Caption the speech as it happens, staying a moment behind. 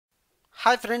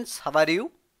Hi friends, how are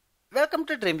you? Welcome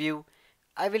to DreamView.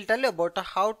 I will tell you about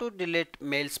how to delete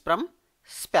mails from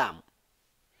spam.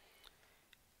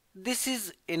 This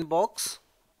is inbox.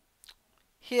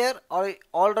 Here I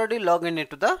already log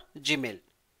into the Gmail.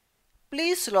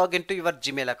 Please log into your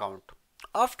Gmail account.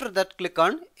 After that click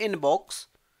on inbox.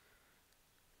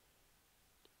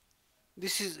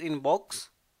 This is inbox.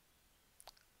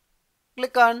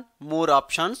 Click on more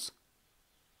options.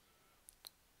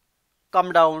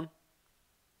 Come down.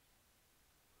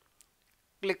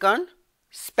 Click on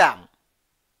spam.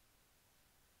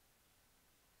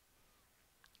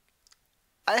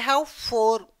 I have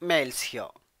 4 mails here.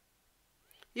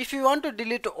 If you want to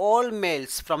delete all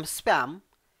mails from spam,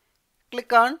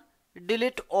 click on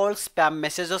delete all spam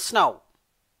messages now.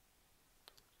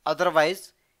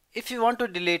 Otherwise, if you want to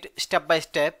delete step by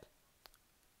step,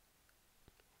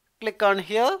 click on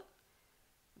here,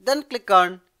 then click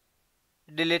on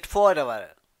delete forever.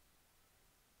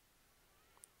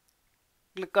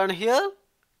 Click on here,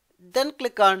 then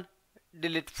click on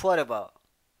delete forever.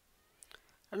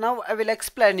 Now I will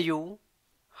explain you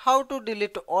how to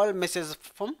delete all messages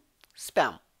from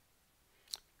spam.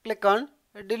 Click on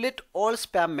delete all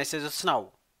spam messages now.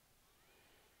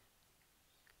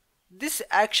 This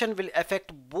action will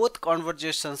affect both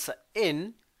conversations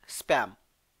in spam.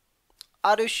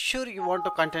 Are you sure you want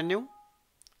to continue?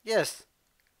 Yes.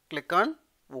 Click on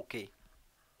OK.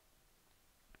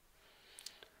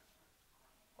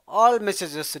 All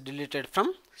messages deleted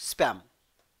from spam.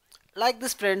 Like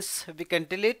this friends, we can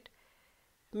delete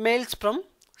mails from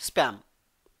spam.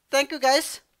 Thank you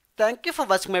guys. Thank you for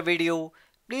watching my video.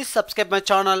 Please subscribe my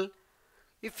channel.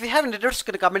 If you have any doubts,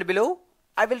 comment below.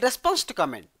 I will respond to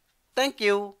comment. Thank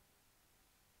you.